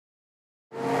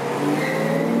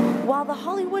While the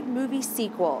Hollywood movie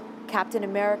sequel, Captain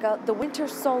America: The Winter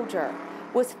Soldier,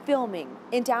 was filming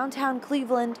in downtown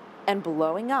Cleveland and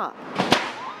blowing up,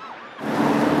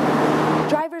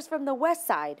 drivers from the west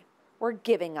side were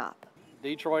giving up.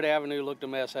 Detroit Avenue looked a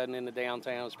mess heading into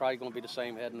downtown. It's probably going to be the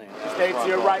same heading out. Stay to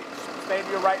your right. Stay to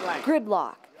your right lane.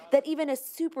 Gridlock that even a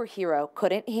superhero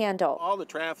couldn't handle. All the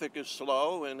traffic is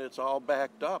slow and it's all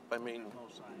backed up. I mean,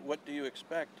 what do you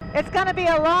expect? It's going to be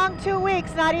a long 2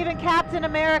 weeks. Not even Captain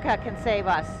America can save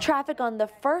us. Traffic on the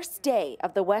first day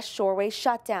of the West Shoreway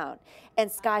shutdown, and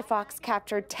Skyfox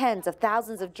captured tens of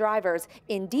thousands of drivers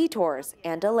in detours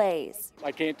and delays.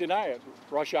 I can't deny it.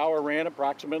 Rush hour ran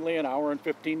approximately an hour and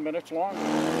 15 minutes long.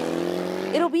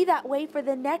 It'll be that way for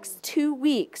the next 2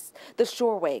 weeks. The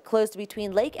Shoreway closed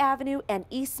between Lake Avenue and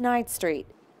East 9th Street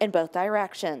in both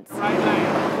directions.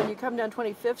 When you come down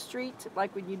 25th Street,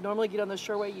 like when you normally get on the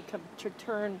Shoreway, you come to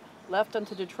turn left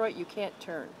onto Detroit, you can't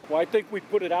turn. Well, I think we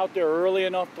put it out there early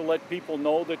enough to let people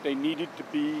know that they needed to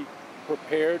be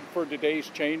prepared for today's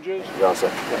changes.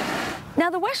 Now,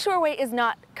 the West Shoreway is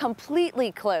not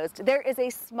completely closed. There is a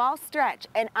small stretch,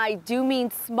 and I do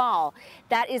mean small,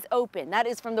 that is open. That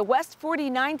is from the West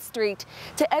 49th Street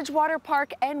to Edgewater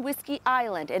Park and Whiskey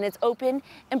Island, and it's open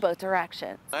in both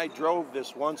directions. I drove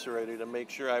this once already to make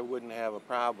sure I wouldn't have a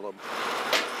problem.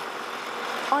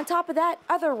 On top of that,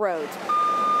 other roads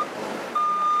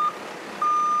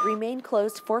remain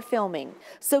closed for filming,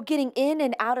 so getting in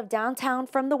and out of downtown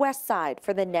from the west side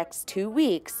for the next 2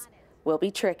 weeks will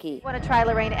be tricky. Want to try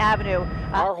Lorraine Avenue.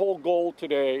 Our whole goal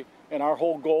today and our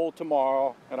whole goal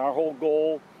tomorrow and our whole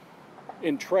goal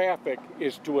in traffic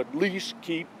is to at least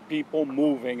keep people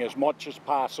moving as much as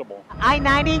possible.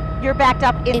 I-90, you're backed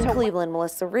up into... In Cleveland,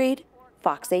 Melissa Reed,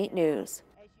 Fox 8 News.